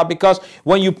emphasize that, because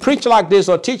when you preach like this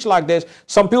or teach like this,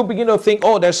 some people begin to think,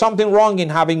 oh, there's something wrong in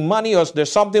having money, or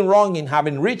there's something wrong in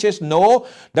having riches. No,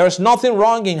 there's nothing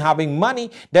wrong in having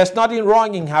money. There's nothing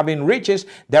wrong in having riches.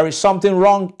 There is something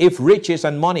wrong if riches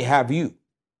and money have you.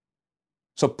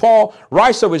 So Paul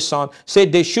writes to his son,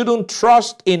 said they shouldn't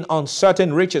trust in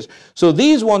uncertain riches. So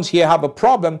these ones here have a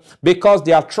problem because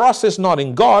their trust is not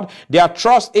in God. Their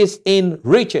trust is in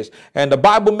riches. And the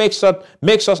Bible makes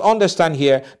us understand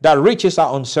here that riches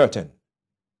are uncertain.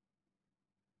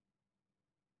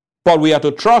 But we are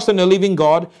to trust in the living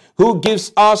God who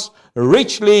gives us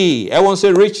richly. Everyone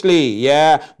say richly.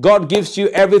 Yeah, God gives you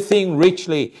everything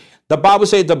richly. The Bible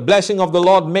says the blessing of the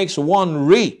Lord makes one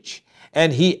rich,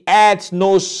 and he adds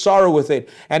no sorrow with it.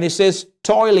 And it says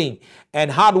toiling and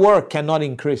hard work cannot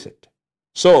increase it.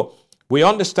 So we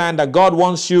understand that God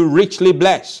wants you richly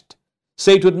blessed.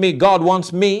 Say it with me. God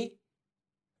wants me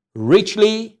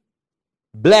richly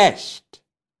blessed.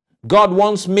 God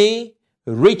wants me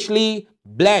richly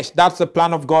blessed. That's the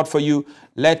plan of God for you.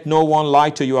 Let no one lie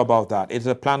to you about that. It's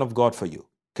the plan of God for you.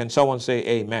 Can someone say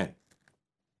amen?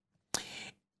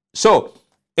 So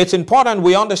it's important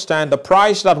we understand the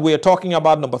price that we are talking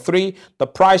about. Number 3, the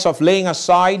price of laying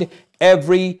aside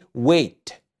every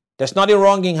weight. There's nothing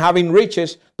wrong in having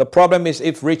riches. The problem is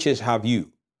if riches have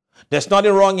you. There's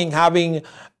nothing wrong in having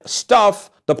stuff.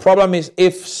 The problem is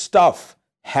if stuff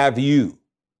have you.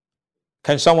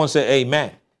 Can someone say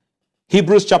amen?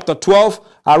 Hebrews chapter 12,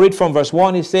 I read from verse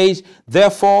 1. It says,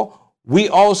 therefore, we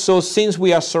also, since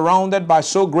we are surrounded by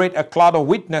so great a cloud of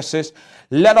witnesses,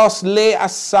 let us lay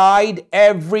aside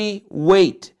every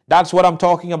weight. That's what I'm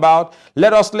talking about.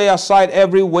 Let us lay aside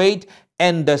every weight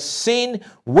and the sin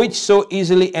which so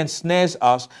easily ensnares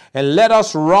us, and let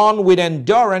us run with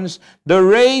endurance the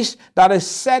race that is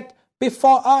set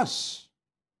before us.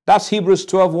 That's Hebrews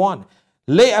 12:1.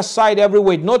 Lay aside every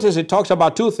weight. Notice it talks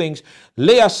about 2 things.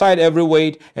 Lay aside every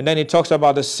weight, and then it talks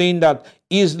about the sin that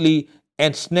easily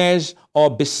ensnares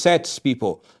or besets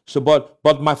people. So,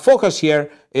 but my focus here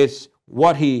is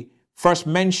what he first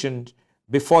mentioned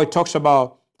before it talks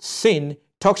about sin,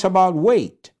 talks about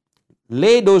weight.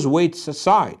 Lay those weights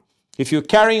aside. If you're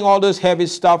carrying all this heavy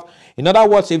stuff, in other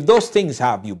words, if those things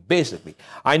have you, basically.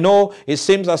 I know it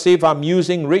seems as if I'm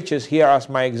using riches here as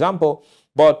my example,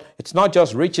 but it's not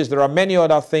just riches. There are many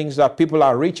other things that people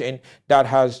are rich in that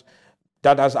has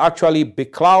actually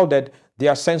beclouded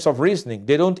their sense of reasoning.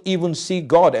 They don't even see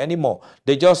God anymore.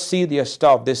 They just see their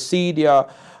stuff. They see their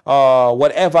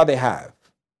whatever they have,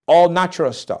 all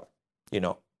natural stuff,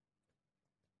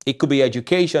 It could be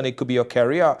education, it could be your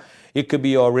career, it could be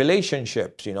your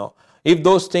relationships, If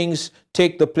those things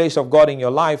take the place of God in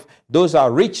your life, those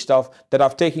are rich stuff that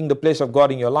have taken the place of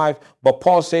God in your life. But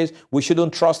Paul says we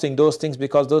shouldn't trust in those things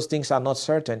because those things are not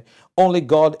certain. Only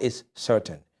God is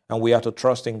certain. And we are to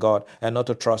trust in God and not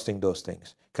to trust in those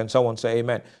things. Can someone say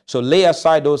amen? So lay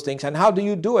aside those things. And how do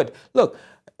you do it? Look,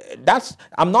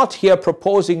 I'm not here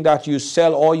proposing that you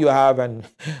sell all you have and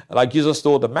like Jesus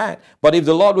told the man. But if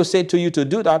the Lord will say to you to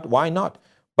do that, why not?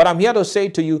 But I'm here to say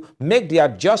to you, make the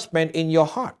adjustment in your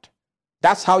heart.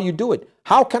 That's how you do it.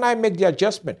 How can I make the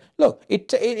adjustment? Look,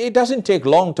 it doesn't take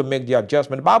long to make the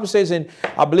adjustment. The Bible says in,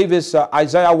 I believe it's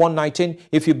Isaiah 1:19,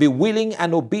 if you be willing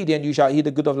and obedient, you shall eat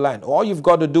the good of the land. All you've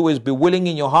got to do is be willing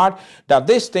in your heart that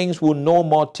these things will no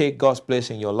more take God's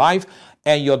place in your life,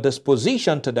 and your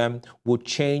disposition to them will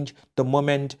change the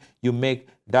moment you make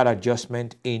that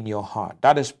adjustment in your heart.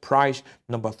 That is price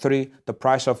number 3, the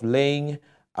price of laying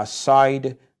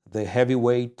aside the heavy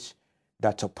weight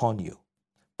that's upon you.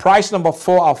 Price number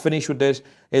 4, I'll finish with this,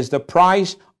 is the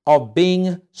price of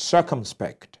being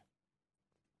circumspect.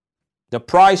 The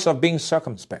price of being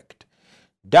circumspect.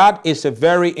 That is a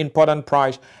very important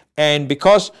price. And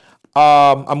because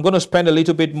I'm going to spend a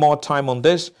little bit more time on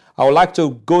this, I would like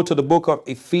to go to the book of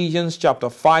Ephesians chapter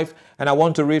 5, and I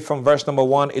want to read from verse number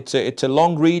 1. It's a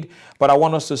long read, but I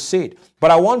want us to see it.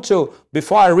 But I want to,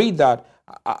 before I read that,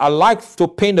 I like to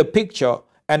paint a picture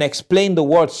and explain the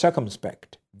word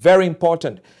circumspect. Very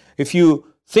important. If you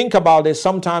think about it,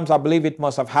 sometimes I believe it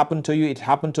must have happened to you. It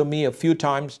happened to me a few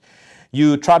times.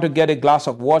 You try to get a glass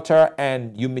of water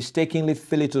and you mistakenly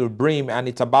fill it to the brim and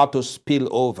it's about to spill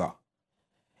over.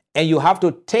 And you have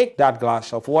to take that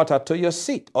glass of water to your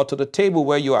seat or to the table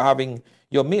where you are having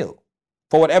your meal.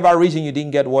 For whatever reason, you didn't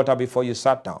get water before you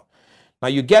sat down. Now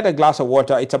you get a glass of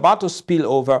water, it's about to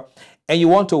spill over, and you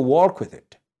want to walk with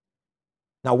it.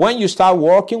 Now, when you start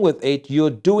walking with it,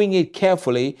 you're doing it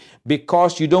carefully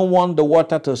because you don't want the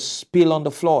water to spill on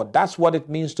the floor. That's what it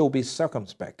means to be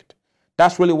circumspect.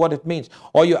 That's really what it means.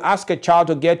 Or you ask a child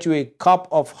to get you a cup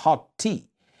of hot tea,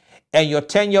 and your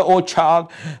 10-year-old child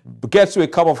gets you a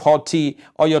cup of hot tea,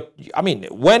 or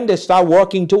when they start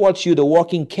walking towards you, they're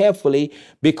walking carefully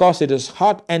because it is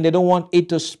hot and they don't want it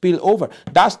to spill over.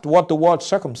 That's what the word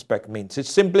circumspect means. It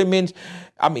simply means,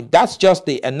 that's just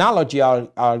the analogy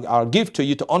I'll give to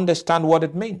you to understand what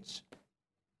it means.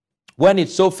 When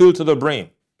it's so filled to the brim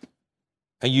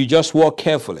and you just walk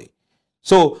carefully.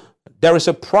 So there is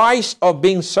a price of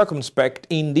being circumspect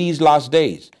in these last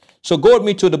days. So go with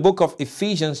me to the book of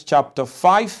Ephesians chapter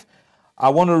 5. I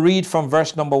want to read from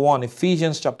verse number 1.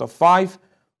 Ephesians chapter 5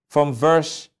 from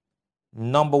verse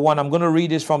number 1. I'm going to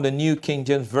read this from the New King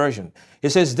James Version.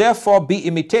 It says, therefore be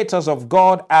imitators of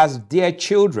God as dear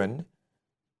children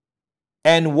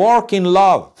and walk in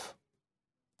love,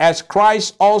 as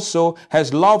Christ also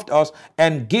has loved us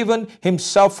and given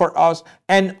himself for us,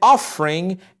 an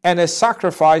offering and a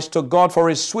sacrifice to God for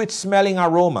a sweet-smelling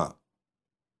aroma.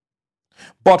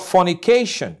 But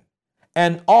fornication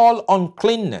and all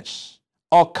uncleanness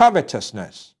or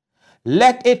covetousness,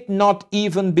 let it not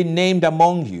even be named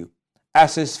among you,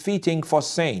 as is fitting for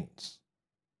saints.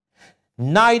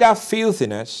 Neither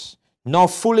filthiness, nor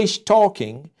foolish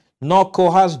talking, nor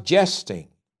coarse jesting,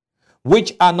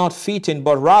 which are not fitting,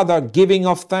 but rather giving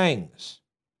of thanks.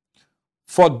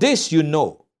 For this you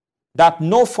know, that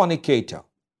no fornicator,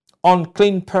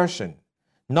 unclean person,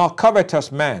 nor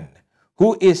covetous man,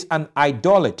 who is an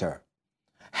idolater,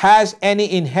 has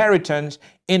any inheritance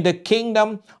in the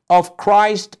kingdom of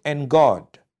Christ and God.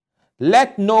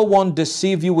 Let no one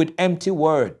deceive you with empty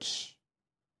words.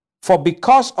 For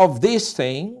because of these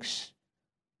things,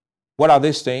 what are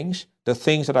these things? The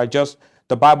things that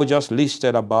the Bible just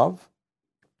listed above.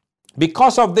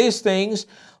 Because of these things,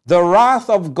 the wrath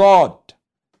of God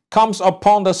comes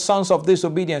upon the sons of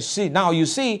disobedience. Now you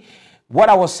see, what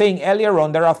I was saying earlier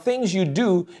on, there are things you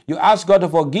do, you ask God to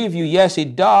forgive you. Yes, he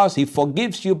does. He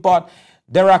forgives you, but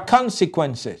there are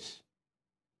consequences.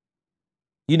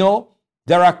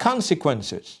 There are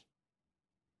consequences.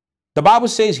 The Bible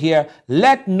says here,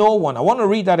 let no one, I want to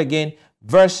read that again,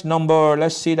 verse number,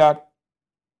 let's see that.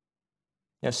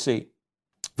 Let's see.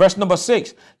 Verse number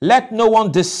 6, let no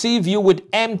one deceive you with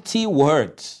empty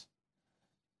words.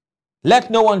 Let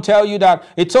no one tell you that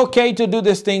it's okay to do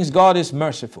these things, God is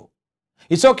merciful.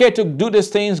 It's okay to do these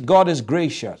things, God is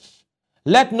gracious.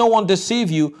 Let no one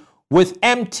deceive you with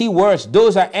empty words.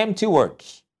 Those are empty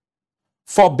words.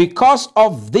 For because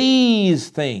of these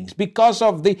things,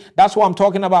 that's what I'm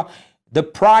talking about, the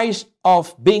price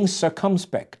of being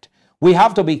circumspect. We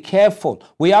have to be careful.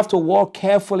 We have to walk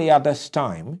carefully at this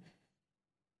time.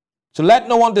 So let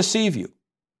no one deceive you.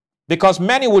 Because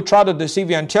many will try to deceive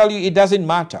you and tell you it doesn't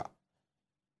matter.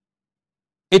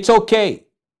 It's okay.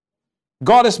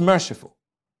 God is merciful.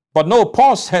 But no,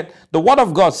 Paul said, the word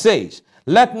of God says,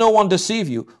 let no one deceive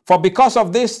you, for because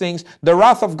of these things, the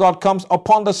wrath of God comes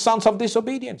upon the sons of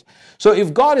disobedience. So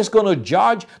if God is going to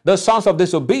judge the sons of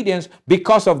disobedience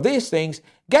because of these things,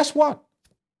 guess what?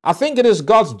 I think it is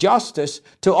God's justice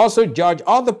to also judge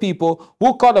other people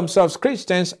who call themselves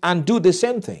Christians and do the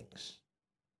same things.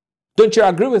 Don't you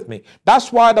agree with me?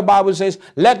 That's why the Bible says,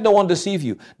 let no one deceive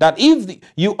you. That if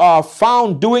you are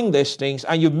found doing these things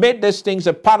and you made these things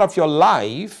a part of your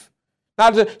life, now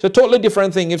it's a totally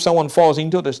different thing if someone falls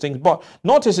into these things. But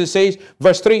notice it says,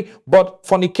 verse 3, but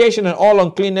fornication and all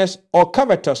uncleanness or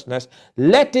covetousness,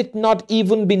 let it not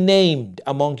even be named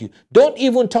among you. Don't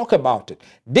even talk about it.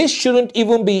 This shouldn't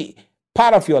even be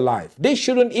part of your life. This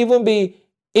shouldn't even be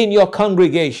in your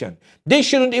congregation. This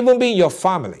shouldn't even be in your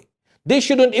family. This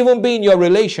shouldn't even be in your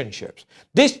relationships.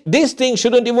 This thing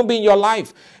shouldn't even be in your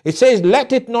life. It says,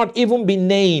 let it not even be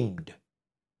named.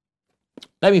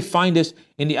 Let me find this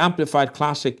in the Amplified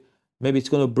Classic. Maybe it's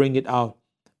going to bring it out.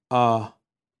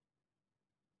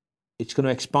 It's going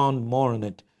to expound more on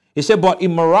it. It said, but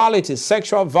immorality,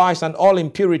 sexual vice, and all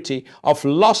impurity of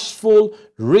lustful,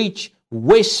 rich,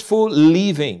 wasteful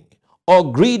living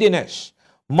or greediness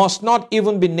must not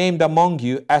even be named among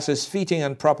you, as is fitting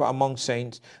and proper among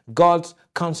saints, God's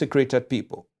consecrated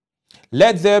people.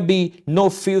 Let there be no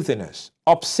filthiness,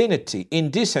 obscenity,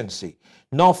 indecency,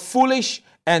 nor foolish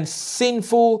and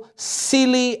sinful,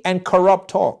 silly and corrupt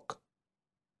talk,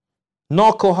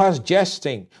 nor coarse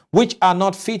jesting, which are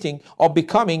not fitting or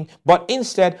becoming, but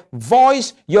instead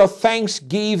voice your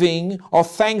thanksgiving or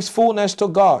thankfulness to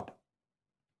God.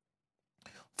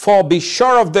 For be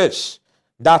sure of this,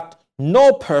 that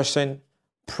no person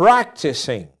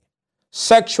practicing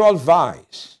sexual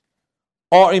vice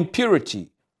or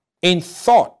impurity in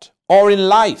thought or in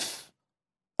life,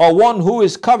 or one who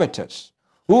is covetous,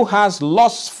 who has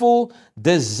lustful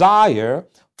desire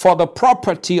for the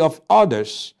property of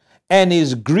others and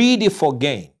is greedy for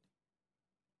gain.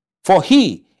 For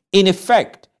he, in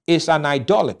effect, is an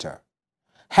idolater,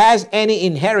 has any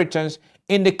inheritance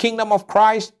in the kingdom of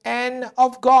Christ and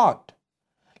of God.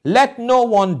 Let no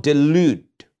one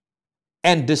delude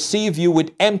and deceive you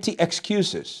with empty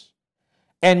excuses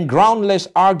and groundless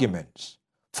arguments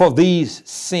for these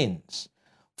sins.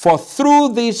 For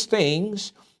through these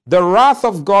things, the wrath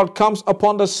of God comes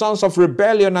upon the sons of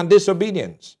rebellion and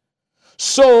disobedience.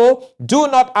 So do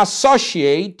not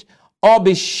associate or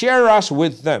be sharers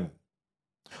with them.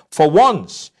 For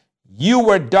once you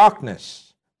were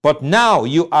darkness, but now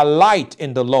you are light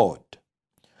in the Lord.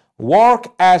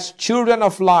 Walk as children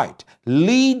of light.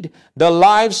 Lead the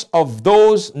lives of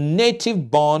those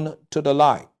native born to the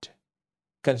light.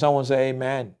 Can someone say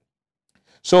amen?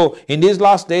 So in these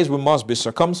last days, we must be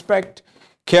circumspect,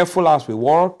 careful as we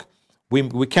walk.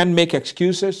 We can't make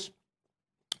excuses.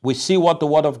 We see what the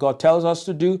Word of God tells us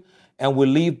to do, and we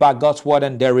live by God's Word,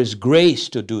 and there is grace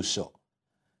to do so.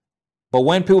 But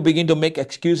when people begin to make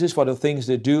excuses for the things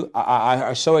they do,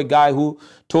 I saw a guy who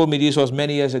told me, this was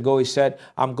many years ago, he said,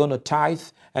 I'm going to tithe,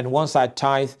 and once I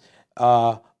tithe,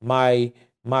 my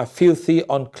filthy,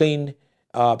 unclean,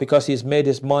 because he's made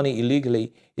his money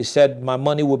illegally, he said, my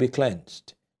money will be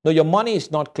cleansed. No, your money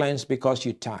is not cleansed because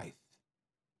you tithe.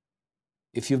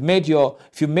 If you've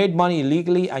made money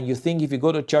illegally and you think if you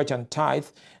go to church and tithe,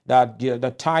 that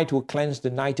the tithe will cleanse the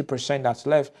 90% that's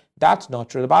left, that's not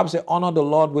true. The Bible says, honor the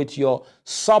Lord with your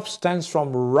substance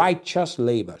from righteous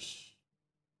labors.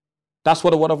 That's what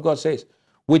the Word of God says.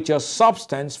 With your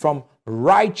substance from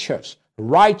righteous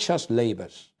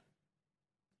labors.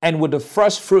 And with the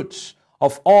first fruits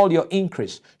of all your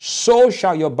increase, so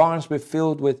shall your barns be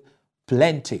filled with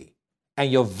plenty,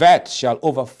 and your vats shall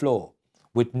overflow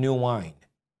with new wine.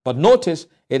 But notice,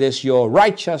 it is your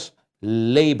righteous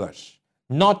labors,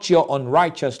 not your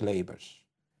unrighteous labors.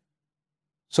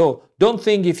 So don't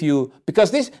think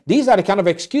because these are the kind of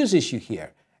excuses you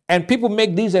hear. And people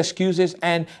make these excuses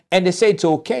and they say it's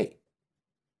okay.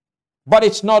 But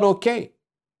it's not okay.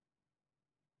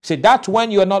 See, that's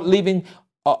when you're not living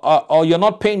or you're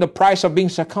not paying the price of being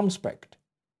circumspect.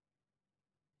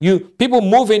 People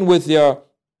move in with their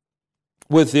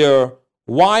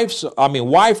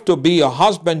wife to be, a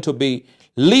husband to be,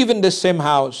 live in the same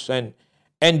house and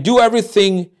do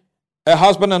everything a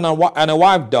husband and a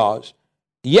wife does,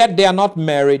 yet they are not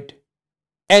married.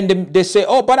 And they say,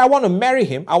 oh, but I want to marry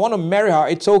him. I want to marry her.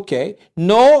 It's okay.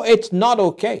 No, it's not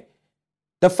okay.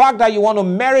 The fact that you want to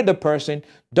marry the person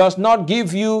does not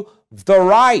give you the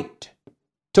right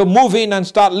to move in and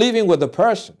start living with the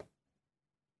person.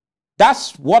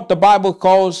 That's what the Bible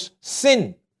calls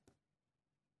sin.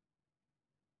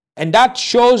 And that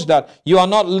shows that you are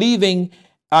not living,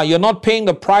 you're not paying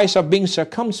the price of being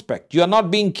circumspect. You're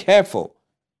not being careful.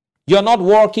 You're not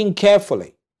working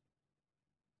carefully.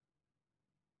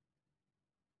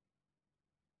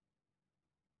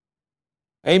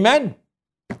 Amen.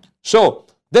 So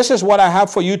this is what I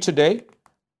have for you today.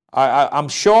 I'm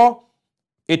sure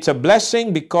it's a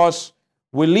blessing because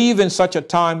we live in such a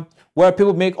time where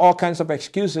people make all kinds of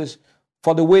excuses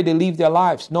for the way they live their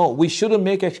lives. No, we shouldn't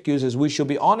make excuses. We should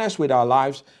be honest with our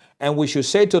lives, and we should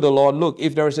say to the Lord, look,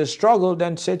 if there is a struggle,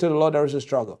 then say to the Lord, there is a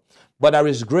struggle. But there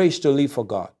is grace to live for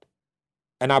God.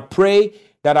 And I pray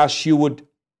that as you would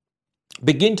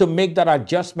begin to make that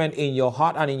adjustment in your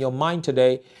heart and in your mind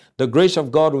today, the grace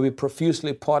of God will be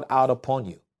profusely poured out upon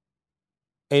you.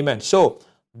 Amen. So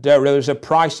there is a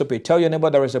price to pay. Tell your neighbor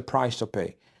there is a price to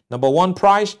pay. Number one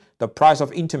price, the price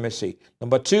of intimacy.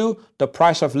 Number two, the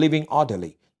price of living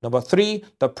orderly. Number three,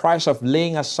 the price of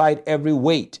laying aside every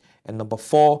weight. And number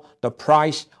four, the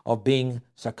price of being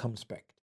circumspect.